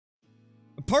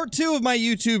part 2 of my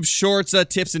YouTube Shorts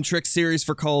tips and tricks series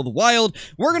for Call of the Wild.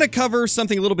 We're going to cover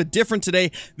something a little bit different today.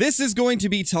 This is going to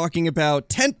be talking about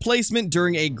tent placement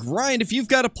during a grind. If you've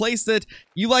got a place that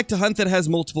you like to hunt that has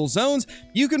multiple zones,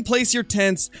 you can place your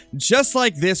tents just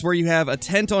like this, where you have a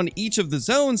tent on each of the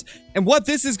zones. And what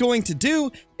this is going to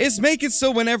do is make it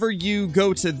so whenever you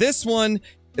go to this one,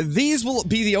 these will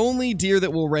be the only deer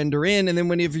that will render in, and then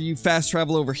whenever you fast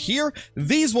travel over here,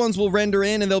 these ones will render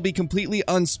in and they'll be completely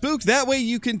unspooked. That way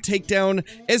you can take down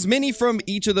as many from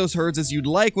each of those herds as you'd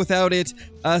like without it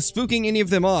spooking any of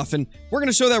them off. And we're going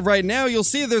to show that right now. You'll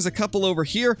see there's a couple over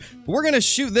here. We're going to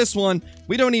shoot this one.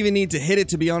 We don't even need to hit it,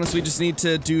 to be honest. We just need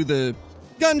to do the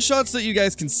gunshots so that you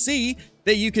guys can see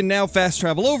that you can now fast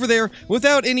travel over there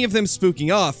without any of them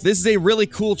spooking off. This is a really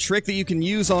cool trick that you can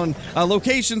use on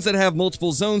locations that have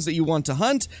multiple zones that you want to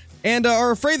hunt and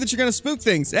are afraid that you're going to spook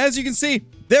things. As you can see,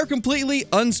 they're completely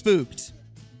unspooked.